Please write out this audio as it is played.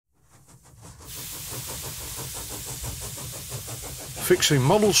fixing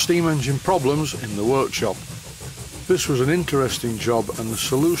model steam engine problems in the workshop. This was an interesting job, and the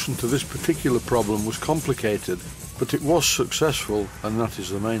solution to this particular problem was complicated, but it was successful, and that is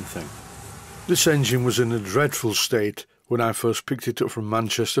the main thing. This engine was in a dreadful state when I first picked it up from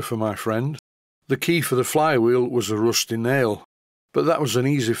Manchester for my friend. The key for the flywheel was a rusty nail, but that was an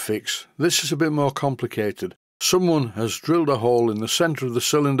easy fix. This is a bit more complicated. Someone has drilled a hole in the centre of the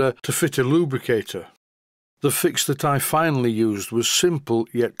cylinder to fit a lubricator. The fix that I finally used was simple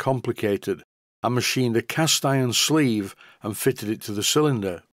yet complicated. I machined a cast iron sleeve and fitted it to the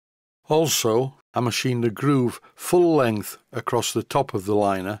cylinder. Also, I machined a groove full length across the top of the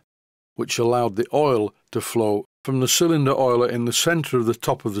liner, which allowed the oil to flow from the cylinder oiler in the centre of the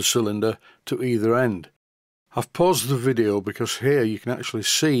top of the cylinder to either end. I've paused the video because here you can actually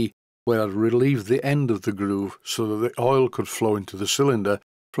see where I'd relieved the end of the groove so that the oil could flow into the cylinder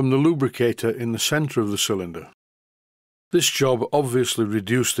from the lubricator in the centre of the cylinder. This job obviously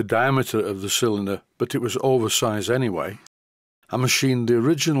reduced the diameter of the cylinder, but it was oversized anyway. I machined the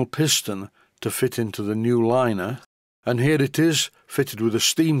original piston to fit into the new liner, and here it is, fitted with a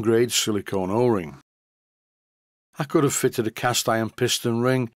steam grade silicone O-ring. I could have fitted a cast iron piston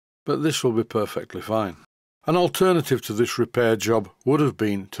ring, but this will be perfectly fine. An alternative to this repair job would have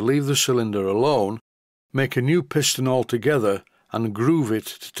been to leave the cylinder alone, make a new piston altogether, and groove it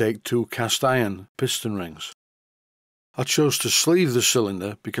to take 2 cast iron piston rings. I chose to sleeve the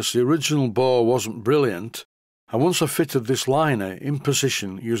cylinder because the original bore wasn't brilliant, and once I fitted this liner in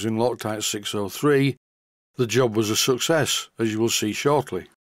position using Loctite 603, the job was a success, as you will see shortly.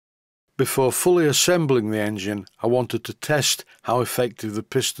 Before fully assembling the engine, I wanted to test how effective the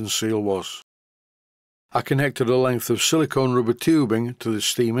piston seal was. I connected a length of silicone rubber tubing to the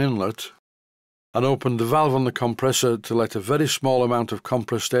steam inlet and opened the valve on the compressor to let a very small amount of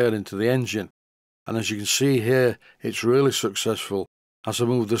compressed air into the engine. And as you can see here, it's really successful. As I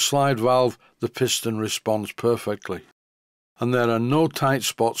move the slide valve, the piston responds perfectly. And there are no tight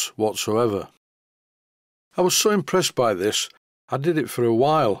spots whatsoever. I was so impressed by this, I did it for a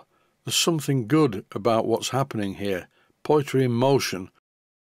while. There's something good about what's happening here. Poetry in motion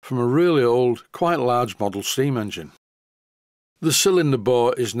from a really old, quite large model steam engine. The cylinder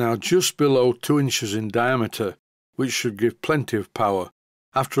bore is now just below 2 inches in diameter, which should give plenty of power.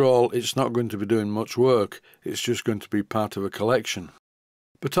 After all, it's not going to be doing much work, it's just going to be part of a collection.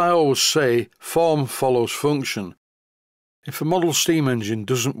 But I always say, form follows function. If a model steam engine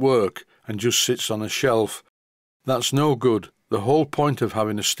doesn't work and just sits on a shelf, that's no good. The whole point of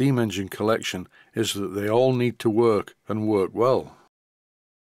having a steam engine collection is that they all need to work and work well.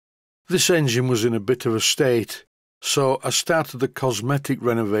 This engine was in a bit of a state, so I started the cosmetic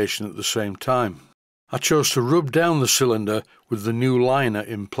renovation at the same time. I chose to rub down the cylinder with the new liner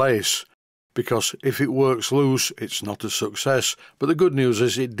in place, because if it works loose, it's not a success, but the good news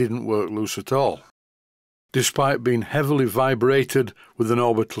is it didn't work loose at all. Despite being heavily vibrated with an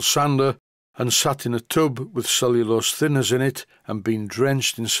orbital sander and sat in a tub with cellulose thinners in it and being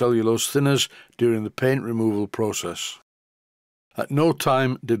drenched in cellulose thinners during the paint removal process. At no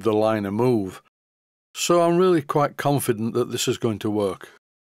time did the liner move, so I'm really quite confident that this is going to work.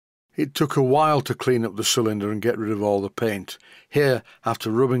 It took a while to clean up the cylinder and get rid of all the paint. Here,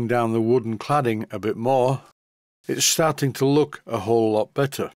 after rubbing down the wooden cladding a bit more, it's starting to look a whole lot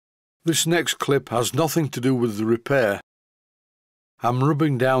better. This next clip has nothing to do with the repair. I'm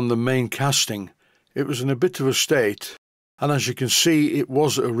rubbing down the main casting. It was in a bit of a state, and as you can see, it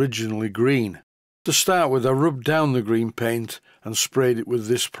was originally green. To start with, I rubbed down the green paint and sprayed it with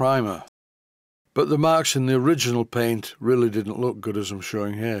this primer. But the marks in the original paint really didn't look good, as I'm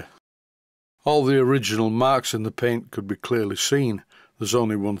showing here. All the original marks in the paint could be clearly seen. There's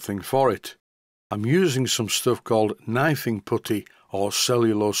only one thing for it. I'm using some stuff called knifing putty or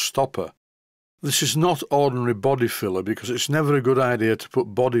cellulose stopper. This is not ordinary body filler because it's never a good idea to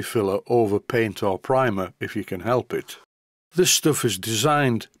put body filler over paint or primer if you can help it. This stuff is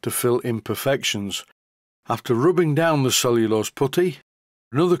designed to fill imperfections. After rubbing down the cellulose putty,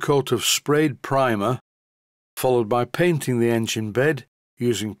 another coat of sprayed primer, followed by painting the engine bed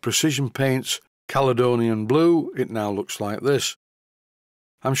using Precision Paints Caledonian Blue, it now looks like this.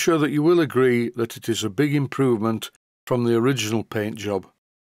 I'm sure that you will agree that it is a big improvement from the original paint job.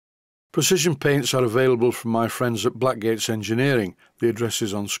 Precision Paints are available from my friends at Blackgates Engineering. The address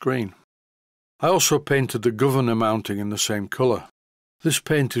is on screen. I also painted the governor mounting in the same colour. This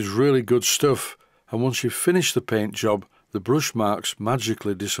paint is really good stuff, and once you've finished the paint job, the brush marks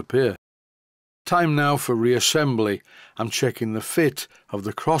magically disappear. Time now for reassembly. I'm checking the fit of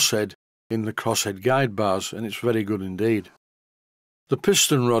the crosshead in the crosshead guide bars, and it's very good indeed. The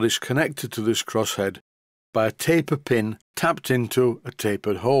piston rod is connected to this crosshead, by a taper pin tapped into a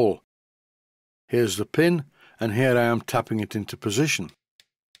tapered hole. Here's the pin, and here I am tapping it into position.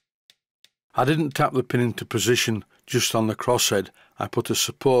 I didn't tap the pin into position just on the crosshead, I put a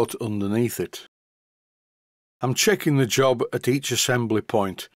support underneath it. I'm checking the job at each assembly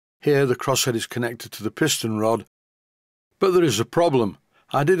point. Here the crosshead is connected to the piston rod, but there is a problem.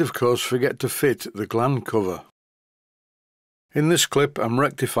 I did of course forget to fit the gland cover. In this clip I'm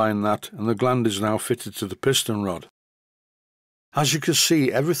rectifying that, and the gland is now fitted to the piston rod. As you can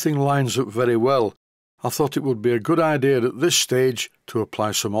see, everything lines up very well. I thought it would be a good idea at this stage to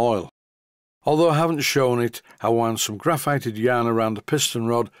apply some oil. Although I haven't shown it, I wound some graphited yarn around the piston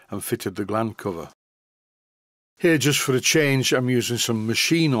rod and fitted the gland cover. Here, just for a change, I'm using some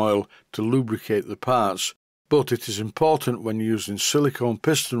machine oil to lubricate the parts, but it is important when using silicone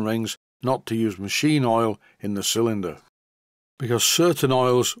piston rings not to use machine oil in the cylinder, because certain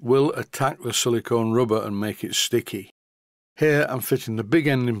oils will attack the silicone rubber and make it sticky. Here I'm fitting the big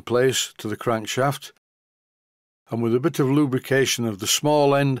end in place to the crankshaft, and with a bit of lubrication of the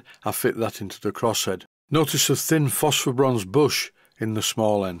small end I fit that into the crosshead. Notice a thin phosphor bronze bush in the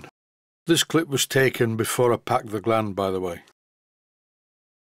small end. This clip was taken before I packed the gland, by the way.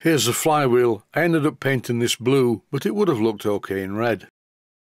 Here's the flywheel. I ended up painting this blue, but it would have looked okay in red.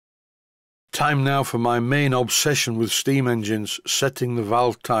 Time now for my main obsession with steam engines, setting the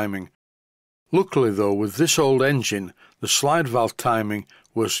valve timing. Luckily though, with this old engine, the slide valve timing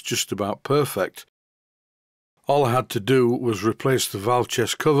was just about perfect. All I had to do was replace the valve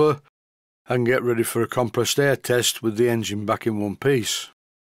chest cover and get ready for a compressed air test with the engine back in one piece.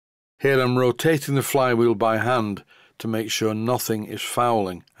 Here I'm rotating the flywheel by hand to make sure nothing is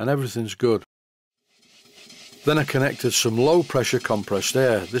fouling and everything's good. Then I connected some low pressure compressed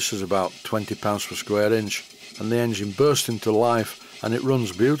air. This is about 20 pounds per square inch, and the engine burst into life and it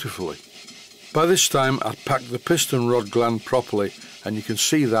runs beautifully. By this time I'd packed the piston rod gland properly, and you can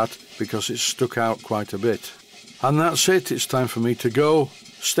see that because it's stuck out quite a bit. And that's it, it's time for me to go.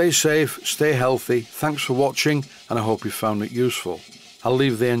 Stay safe, stay healthy, thanks for watching, and I hope you found it useful. I'll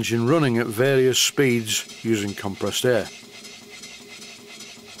leave the engine running at various speeds using compressed air.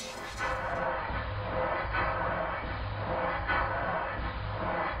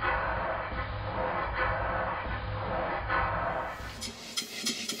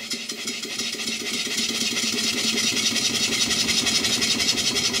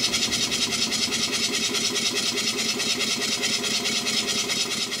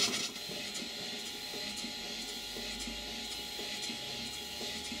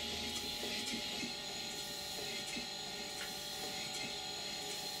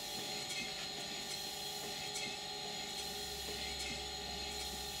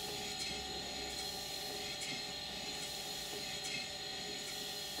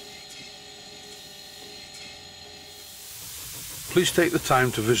 Please take the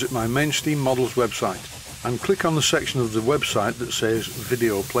time to visit my Mainsteam Models website and click on the section of the website that says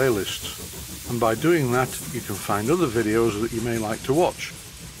Video Playlists. And by doing that, you can find other videos that you may like to watch.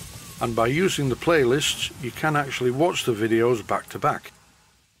 And by using the playlists, you can actually watch the videos back to back.